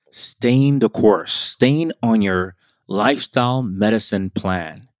Staying the course, staying on your lifestyle medicine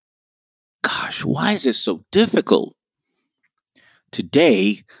plan. Gosh, why is it so difficult?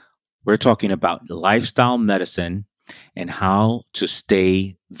 Today, we're talking about lifestyle medicine and how to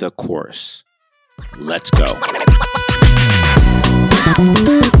stay the course. Let's go.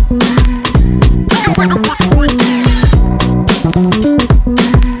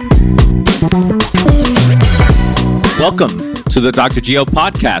 Welcome to the Dr. Gio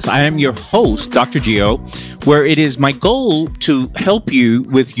podcast. I am your host, Dr. Gio, where it is my goal to help you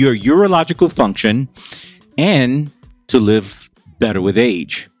with your urological function and to live better with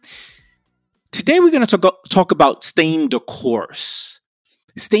age. Today, we're going to talk about staying the course,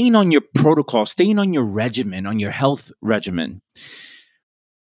 staying on your protocol, staying on your regimen, on your health regimen.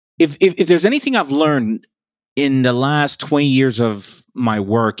 If there's anything I've learned in the last 20 years of my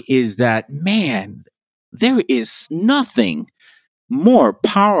work is that, man, there is nothing more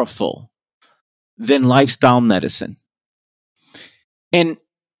powerful than lifestyle medicine. And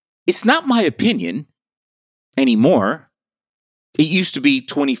it's not my opinion anymore. It used to be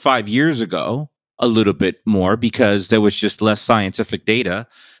 25 years ago, a little bit more, because there was just less scientific data.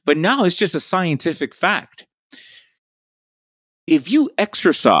 But now it's just a scientific fact. If you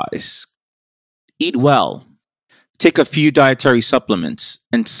exercise, eat well, take a few dietary supplements,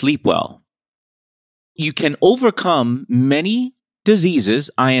 and sleep well, you can overcome many diseases.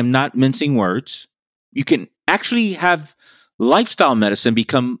 I am not mincing words. You can actually have lifestyle medicine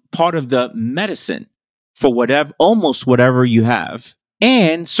become part of the medicine for almost whatever you have,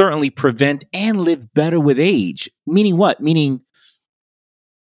 and certainly prevent and live better with age. Meaning what? Meaning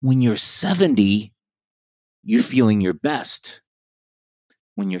when you're 70, you're feeling your best.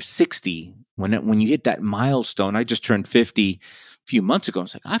 When you're 60, when you hit that milestone, I just turned 50 a few months ago. I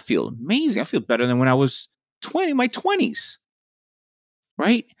was like, I feel amazing. I feel better than when I was 20, my 20s.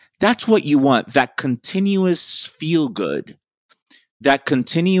 Right? That's what you want. That continuous feel good, that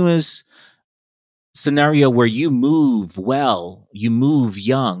continuous scenario where you move well, you move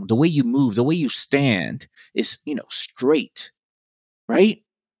young, the way you move, the way you stand is, straight, right?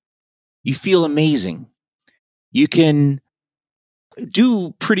 You feel amazing. You can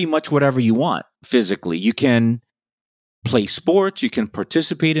do pretty much whatever you want physically. You can play sports. You can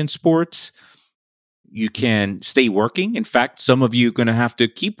participate in sports. You can stay working. In fact, some of you are going to have to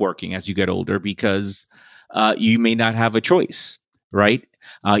keep working as you get older because you may not have a choice, right?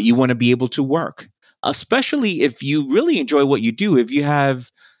 You want to be able to work, especially if you really enjoy what you do. If you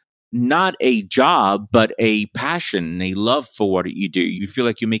have not a job, but a passion, a love for what you do, you feel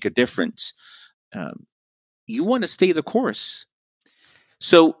like you make a difference. You want to stay the course.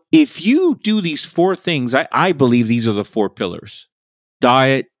 So if you do these four things, I believe these are the four pillars: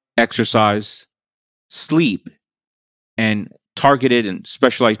 diet, exercise, sleep, and targeted and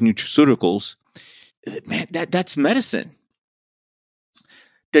specialized nutraceuticals. Man, that's medicine.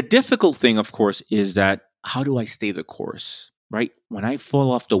 The difficult thing, of course, is that how do I stay the course, right? When I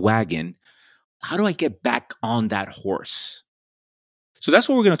fall off the wagon, how do I get back on that horse? So that's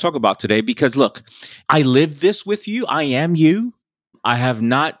what we're going to talk about today because, look, I lived this with you. I am you. I have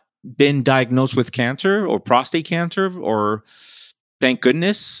not been diagnosed with cancer or prostate cancer, or thank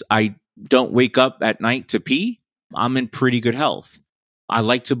goodness, I don't wake up at night to pee. I'm in pretty good health. I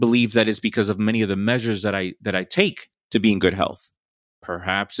like to believe that it's because of many of the measures that I take to be in good health.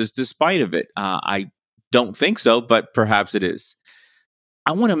 Perhaps it's despite of it. I don't think so, but perhaps it is.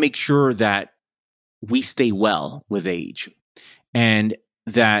 I want to make sure that we stay well with age and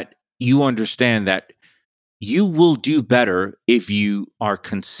that you understand that you will do better if you are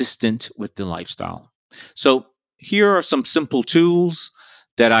consistent with the lifestyle. So here are some simple tools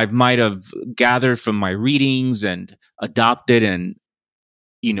that I might have gathered from my readings and adopted and,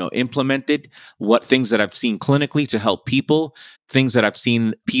 implemented. What things that I've seen clinically to help people, things that I've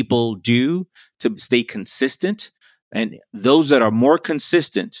seen people do to stay consistent. And those that are more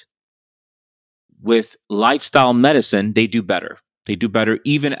consistent with lifestyle medicine, they do better. They do better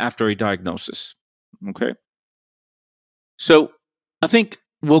even after a diagnosis. Okay. So I think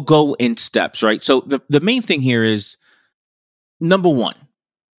we'll go in steps, right? So the main thing here is, number one,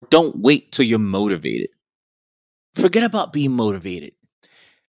 don't wait till you're motivated. Forget about being motivated.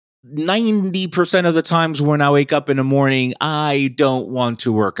 90% of the times when I wake up in the morning, I don't want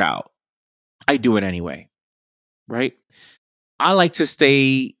to work out. I do it anyway, right? I like to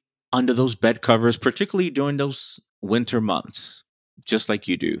stay under those bed covers, particularly during those winter months, just like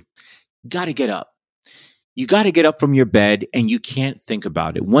you do. Got to get up. You got to get up from your bed and you can't think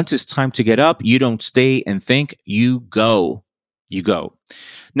about it. Once it's time to get up, you don't stay and think, you go. You go.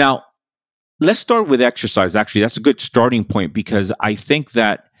 Now, let's start with exercise. Actually, that's a good starting point because I think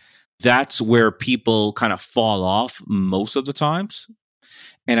that that's where people kind of fall off most of the times.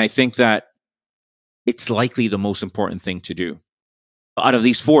 And I think that it's likely the most important thing to do. Out of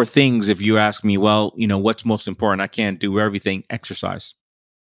these four things, if you ask me, well, what's most important? I can't do everything. Exercise.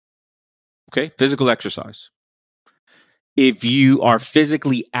 Okay. Physical exercise. If you are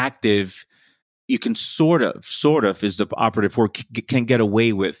physically active, you can sort of is the operative word, can get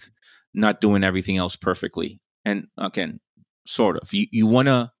away with not doing everything else perfectly. And again, sort of. You want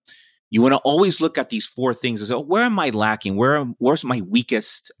to always look at these four things and say, where am I lacking? Where's my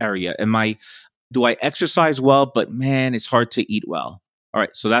weakest area? Do I exercise well, but man, it's hard to eat well? All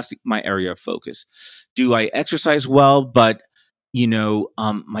right, so that's my area of focus. Do I exercise well, but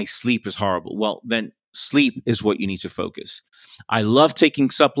my sleep is horrible? Well, then sleep is what you need to focus. I love taking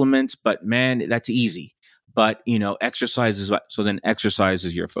supplements, but man, that's easy. But exercise is so then exercise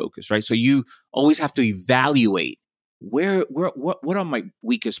is your focus, right? So you always have to evaluate what are my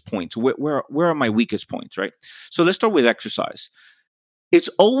weakest points? Where are my weakest points, right? So let's start with exercise. It's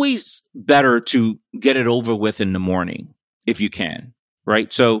always better to get it over with in the morning if you can,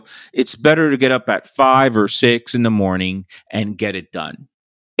 right? So it's better to get up at 5 or 6 in the morning and get it done.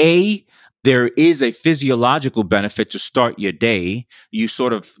 There is a physiological benefit to start your day. You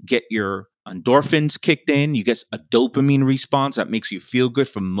sort of get your endorphins kicked in. You get a dopamine response that makes you feel good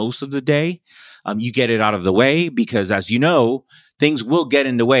for most of the day. You get it out of the way because, as you know, things will get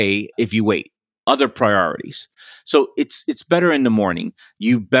in the way if you wait. Other priorities. So it's better in the morning.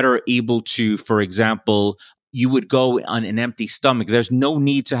 You better able to, for example, you would go on an empty stomach. There's no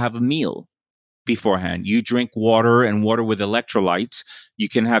need to have a meal beforehand. You drink water and water with electrolytes. You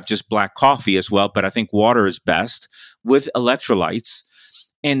can have just black coffee as well, but I think water is best with electrolytes.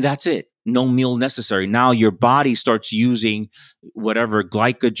 And that's it. No meal necessary. Now your body starts using whatever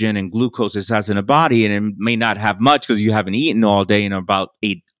glycogen and glucose it has in the body, and it may not have much because you haven't eaten all day in about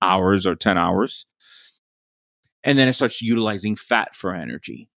 8 hours or 10 hours. And then it starts utilizing fat for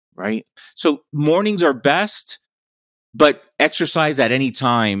energy, right? So mornings are best, but exercise at any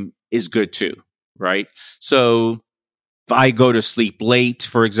time is good too, right? So if I go to sleep late,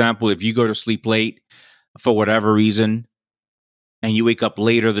 for example, if you go to sleep late for whatever reason, and you wake up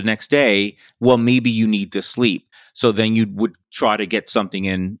later the next day, well, maybe you need to sleep. So then you would try to get something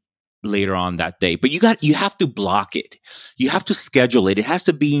in later on that day. But you have to block it. You have to schedule it. It has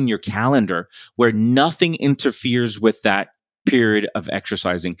to be in your calendar where nothing interferes with that period of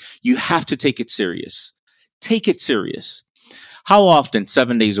exercising. You have to take it serious. Take it serious. How often?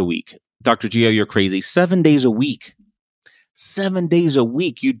 7 days a week. Dr. Gio, you're crazy. 7 days a week. 7 days a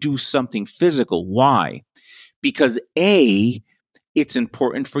week you do something physical. Why? Because it's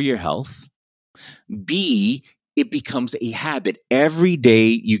important for your health. B, it becomes a habit. Every day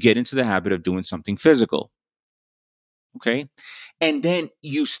you get into the habit of doing something physical. Okay? And then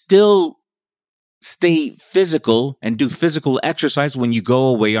you still stay physical and do physical exercise when you go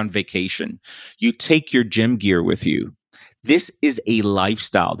away on vacation. You take your gym gear with you. This is a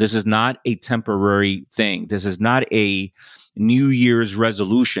lifestyle. This is not a temporary thing. This is not a New Year's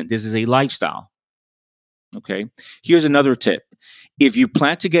resolution. This is a lifestyle. Okay? Here's another tip. If you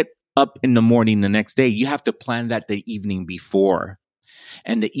plan to get up in the morning the next day, you have to plan that the evening before.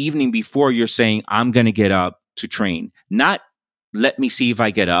 And the evening before, you're saying, I'm going to get up to train. Not, let me see if I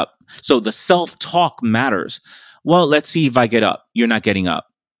get up. So the self-talk matters. Well, let's see if I get up. You're not getting up.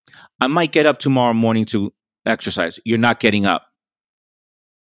 I might get up tomorrow morning to exercise. You're not getting up.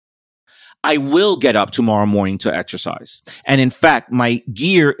 I will get up tomorrow morning to exercise. And in fact, my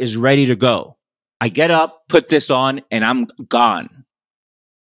gear is ready to go. I get up, put this on, and I'm gone.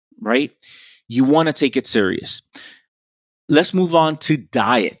 Right? You want to take it serious. Let's move on to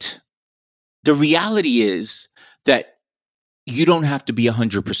diet. The reality is that you don't have to be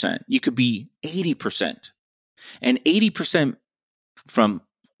 100%. You could be 80%. And 80% from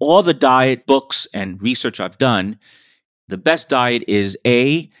all the diet books and research I've done, the best diet is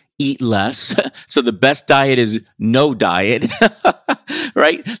eat less. So the best diet is no diet,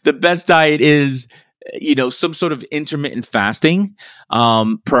 right? The best diet is some sort of intermittent fasting,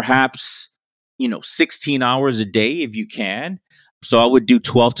 perhaps, 16 hours a day if you can. So I would do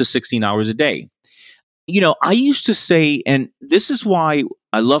 12 to 16 hours a day. I used to say, and this is why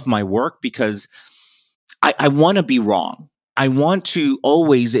I love my work, because I want to be wrong. I want to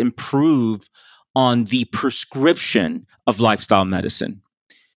always improve on the prescription of lifestyle medicine.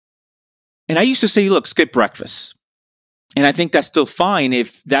 And I used to say, look, skip breakfast. And I think that's still fine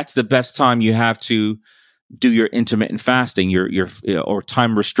if that's the best time you have to do your intermittent fasting, your or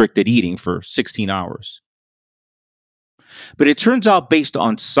time restricted eating for 16 hours. But it turns out, based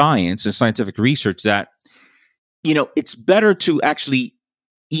on science and scientific research, that it's better to actually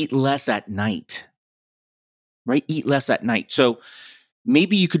eat less at night, right? Eat less at night. So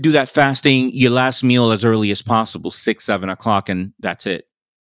maybe you could do that fasting, your last meal as early as possible, 6, 7 o'clock, and that's it.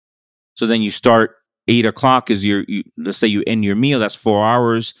 So then you start 8 o'clock is let's say you end your meal, that's 4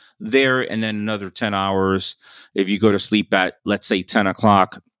 hours there, and then another 10 hours. If you go to sleep at, let's say 10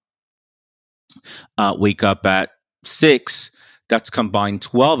 o'clock, wake up at 6, that's combined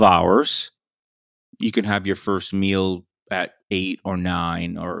 12 hours. You can have your first meal at 8 or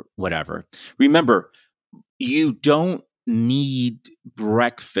 9 or whatever. Remember, you don't need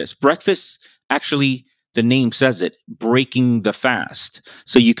breakfast. Breakfast, actually, the name says it, breaking the fast.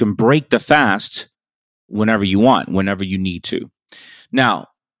 So you can break the fast whenever you want, whenever you need to. Now,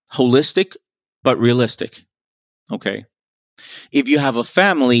 holistic, but realistic. Okay. If you have a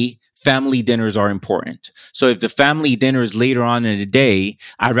family dinners are important. So if the family dinner is later on in the day,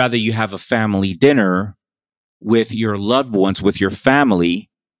 I'd rather you have a family dinner with your loved ones, with your family,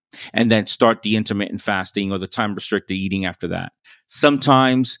 and then start the intermittent fasting or the time restricted eating after that.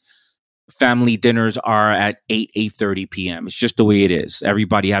 Sometimes family dinners are at 8:30 p.m. It's just the way it is.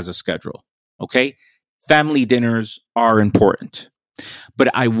 Everybody has a schedule. Okay. Family dinners are important, but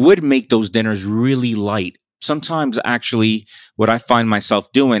I would make those dinners really light. Sometimes actually what I find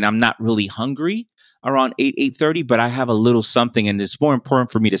myself doing, I'm not really hungry around 8:30, but I have a little something, and it's more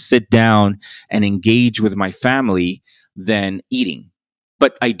important for me to sit down and engage with my family than eating.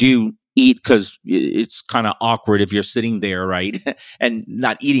 But I do eat because it's kind of awkward if you're sitting there, right? And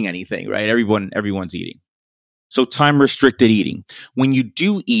not eating anything, right? Everyone's eating. So time restricted eating. When you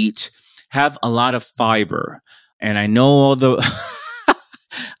do eat, have a lot of fiber. And I know all the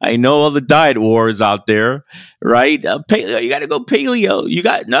I know all the diet wars out there, right? Paleo, you got to go paleo. You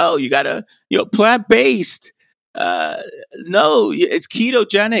got to plant based. No, it's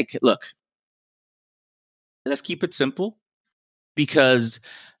ketogenic. Look, let's keep it simple, because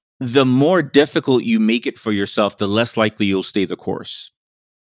the more difficult you make it for yourself, the less likely you'll stay the course.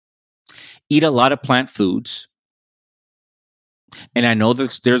 Eat a lot of plant foods. And I know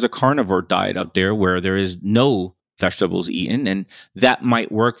that there's a carnivore diet out there where there is no vegetables eaten, and that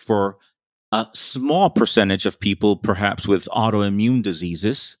might work for a small percentage of people, perhaps with autoimmune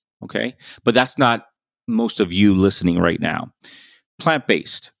diseases. Okay. But that's not most of you listening right now.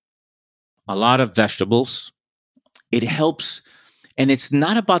 Plant-based, a lot of vegetables. It helps. And it's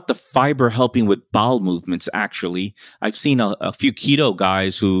not about the fiber helping with bowel movements, actually. I've seen a few keto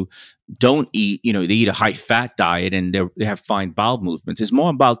guys who don't eat, they eat a high fat diet and they have fine bowel movements. It's more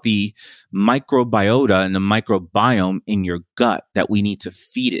about the microbiota and the microbiome in your gut that we need to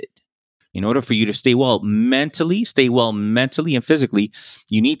feed it. In order for you to stay well mentally and physically,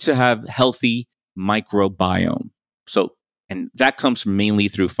 you need to have healthy microbiome. So, and that comes mainly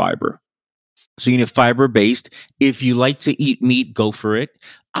through fiber. So you need fiber based. If you like to eat meat, go for it.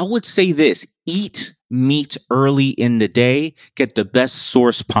 I would say this: eat meat early in the day, get the best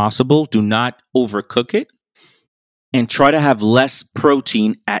source possible. Do not overcook it, and try to have less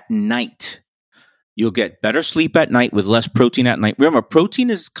protein at night. You'll get better sleep at night with less protein at night. Remember, protein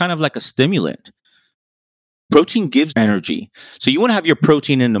is kind of like a stimulant. Protein gives energy. So you want to have your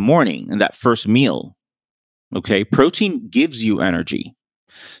protein in the morning in that first meal. Okay. Protein gives you energy.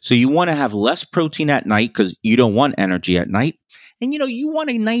 So you want to have less protein at night because you don't want energy at night. And, you want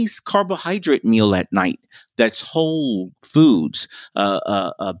a nice carbohydrate meal at night that's whole foods,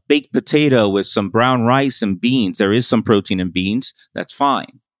 a baked potato with some brown rice and beans. There is some protein in beans. That's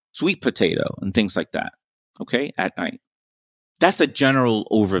fine. Sweet potato and things like that. Okay, at night. That's a general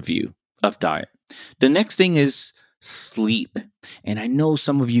overview of diet. The next thing is sleep. And I know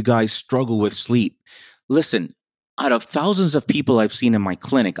some of you guys struggle with sleep. Listen, out of thousands of people I've seen in my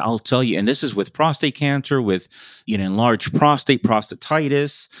clinic, I'll tell you, and this is with prostate cancer, with enlarged prostate,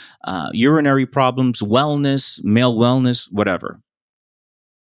 prostatitis, urinary problems, wellness, male wellness, whatever.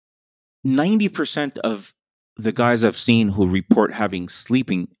 90% of the guys I've seen who report having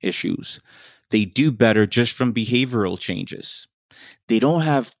sleeping issues, they do better just from behavioral changes. They don't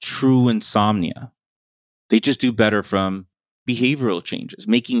have true insomnia. They just do better from behavioral changes,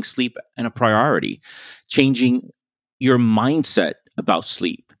 making sleep a priority, changing your mindset about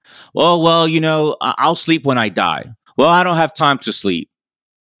sleep. Well, I'll sleep when I die. Well, I don't have time to sleep.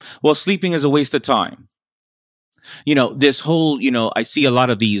 Well, sleeping is a waste of time. This whole, I see a lot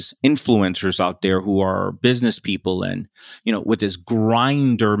of these influencers out there who are business people and, with this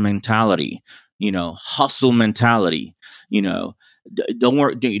grinder mentality, hustle mentality, don't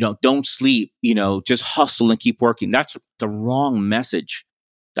work, don't sleep, just hustle and keep working. That's the wrong message.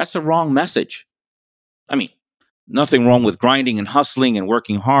 That's the wrong message. I mean, nothing wrong with grinding and hustling and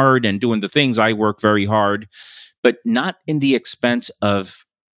working hard and doing the things. I work very hard, but not in the expense of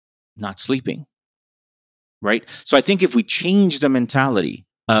not sleeping, right? So I think if we change the mentality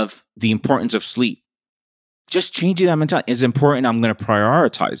of the importance of sleep, just changing that mentality is important. I'm going to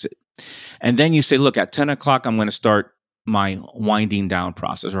prioritize it. And then you say, look, at 10 o'clock, I'm going to start my winding down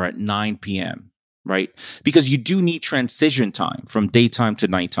process, or at 9 p.m., right? Because you do need transition time from daytime to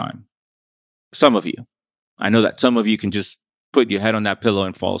nighttime. Some of you. I know that some of you can just put your head on that pillow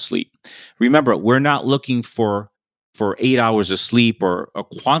and fall asleep. Remember, we're not looking for 8 hours of sleep or a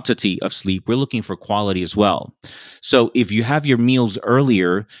quantity of sleep. We're looking for quality as well. So if you have your meals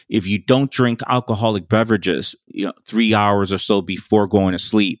earlier, if you don't drink alcoholic beverages, 3 hours or so before going to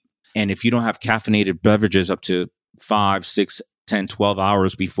sleep, and if you don't have caffeinated beverages up to 5, 6, 10, 12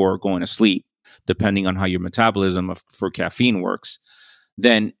 hours before going to sleep, depending on how your metabolism for caffeine works,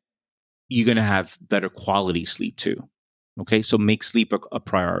 then you're going to have better quality sleep too. Okay, so make sleep a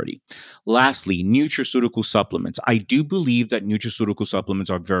priority. Lastly, nutraceutical supplements. I do believe that nutraceutical supplements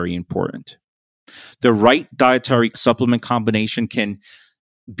are very important. The right dietary supplement combination can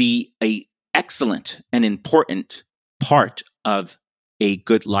be an excellent and important part of a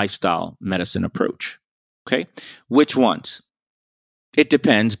good lifestyle medicine approach. Okay, which ones? It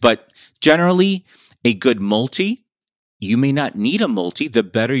depends, but generally, a good multi. You may not need a multi. The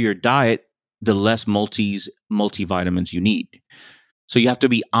better your diet, the less multivitamins you need. So you have to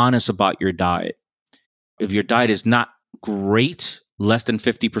be honest about your diet. If your diet is not great, less than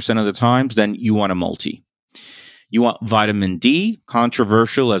 50% of the times, then you want a multi. You want vitamin D,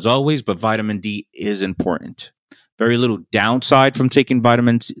 controversial as always, but vitamin D is important. Very little downside from taking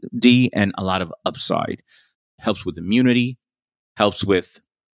vitamin D and a lot of upside. Helps with immunity, helps with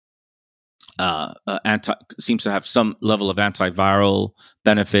seems to have some level of antiviral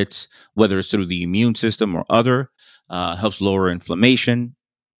benefits, whether it's through the immune system or other. Helps lower inflammation,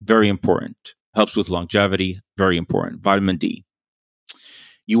 very important. Helps with longevity, very important. Vitamin D.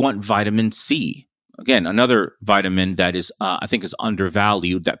 You want vitamin C. Again, another vitamin that is, I think, is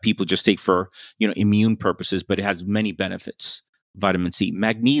undervalued, that people just take for immune purposes, but it has many benefits. Vitamin C.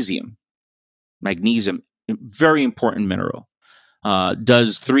 Magnesium, very important mineral.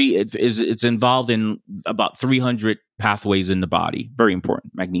 It's involved in about 300 pathways in the body. Very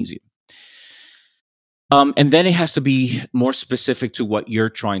important, magnesium. And then it has to be more specific to what you're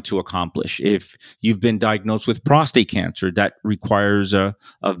trying to accomplish. If you've been diagnosed with prostate cancer, that requires a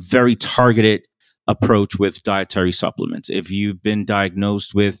very targeted approach with dietary supplements. If you've been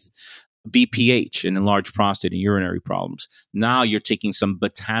diagnosed with BPH and enlarged prostate and urinary problems, now you're taking some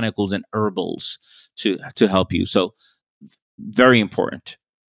botanicals and herbals to help you. So very important.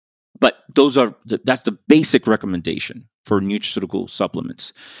 But that's the basic recommendation for nutraceutical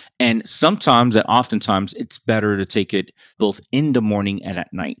supplements. And sometimes and oftentimes it's better to take it both in the morning and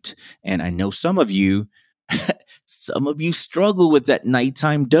at night. And I know some of you struggle with that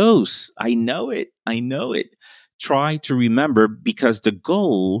nighttime dose. I know it. Try to remember, because the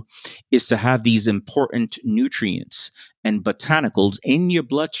goal is to have these important nutrients and botanicals in your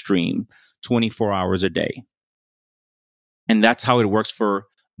bloodstream 24 hours a day. And that's how it works for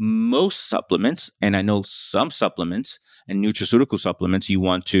most supplements. And I know some supplements and nutraceutical supplements, you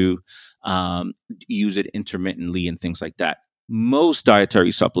want to use it intermittently and things like that. Most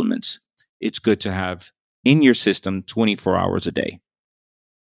dietary supplements, it's good to have in your system 24 hours a day.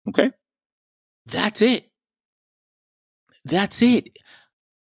 Okay? That's it.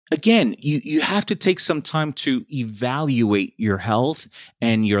 Again, you have to take some time to evaluate your health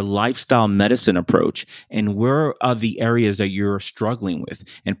and your lifestyle medicine approach, and where are the areas that you're struggling with,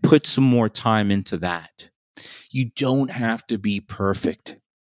 and put some more time into that. You don't have to be perfect.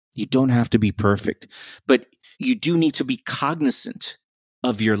 But you do need to be cognizant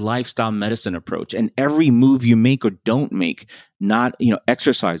of your lifestyle medicine approach, and every move you make or don't make, not,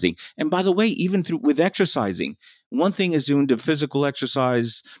 exercising. And by the way, even with exercising, one thing is doing the physical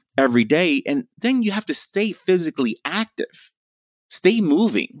exercise every day, and then you have to stay physically active, stay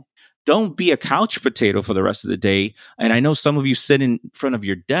moving. Don't be a couch potato for the rest of the day. And I know some of you sit in front of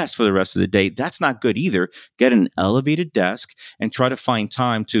your desk for the rest of the day. That's not good either. Get an elevated desk and try to find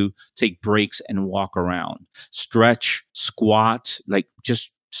time to take breaks and walk around. Stretch, squat,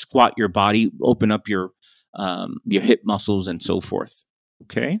 just squat your body, open up your hip muscles and so forth.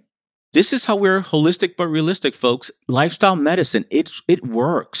 Okay? This is how we're holistic but realistic, folks. Lifestyle medicine, it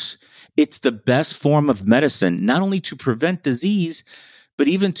works. It's the best form of medicine, not only to prevent disease, but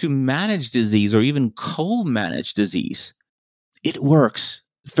even to manage disease or even co-manage disease. It works.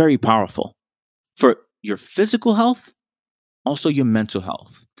 Very powerful for your physical health, also your mental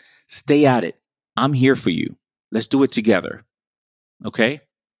health. Stay at it. I'm here for you. Let's do it together. Okay?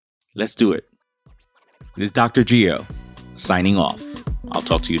 Let's do it. This is Dr. Gio signing off I'll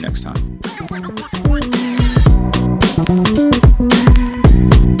talk to you next time.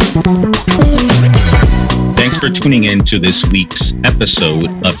 Thanks for tuning in to this week's episode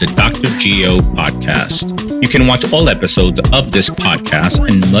of the Dr. Geo podcast. You can watch all episodes of this podcast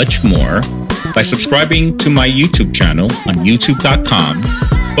and much more by subscribing to my YouTube channel on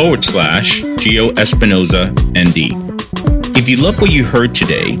youtube.com/Geo Espinoza ND. If you love what you heard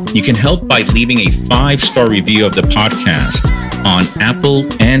today, you can help by leaving a 5-star review of the podcast on Apple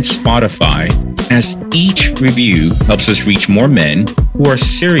and Spotify, as each review helps us reach more men who are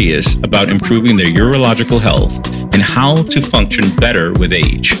serious about improving their urological health and how to function better with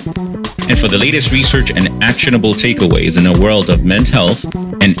age. And for the latest research and actionable takeaways in the world of men's health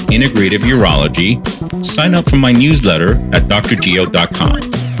and integrative urology, sign up for my newsletter at drgeo.com.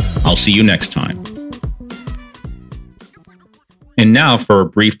 I'll see you next time. And now for a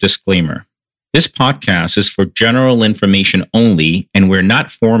brief disclaimer. This podcast is for general information only, and we're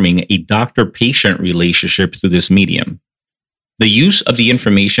not forming a doctor-patient relationship through this medium. The use of the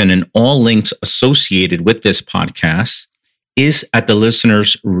information and all links associated with this podcast is at the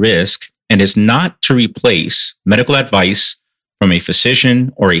listener's risk and is not to replace medical advice from a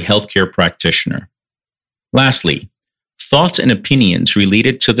physician or a healthcare practitioner. Lastly, thoughts and opinions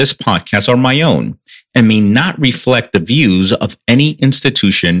related to this podcast are my own and may not reflect the views of any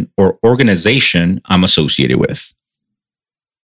institution or organization I'm associated with.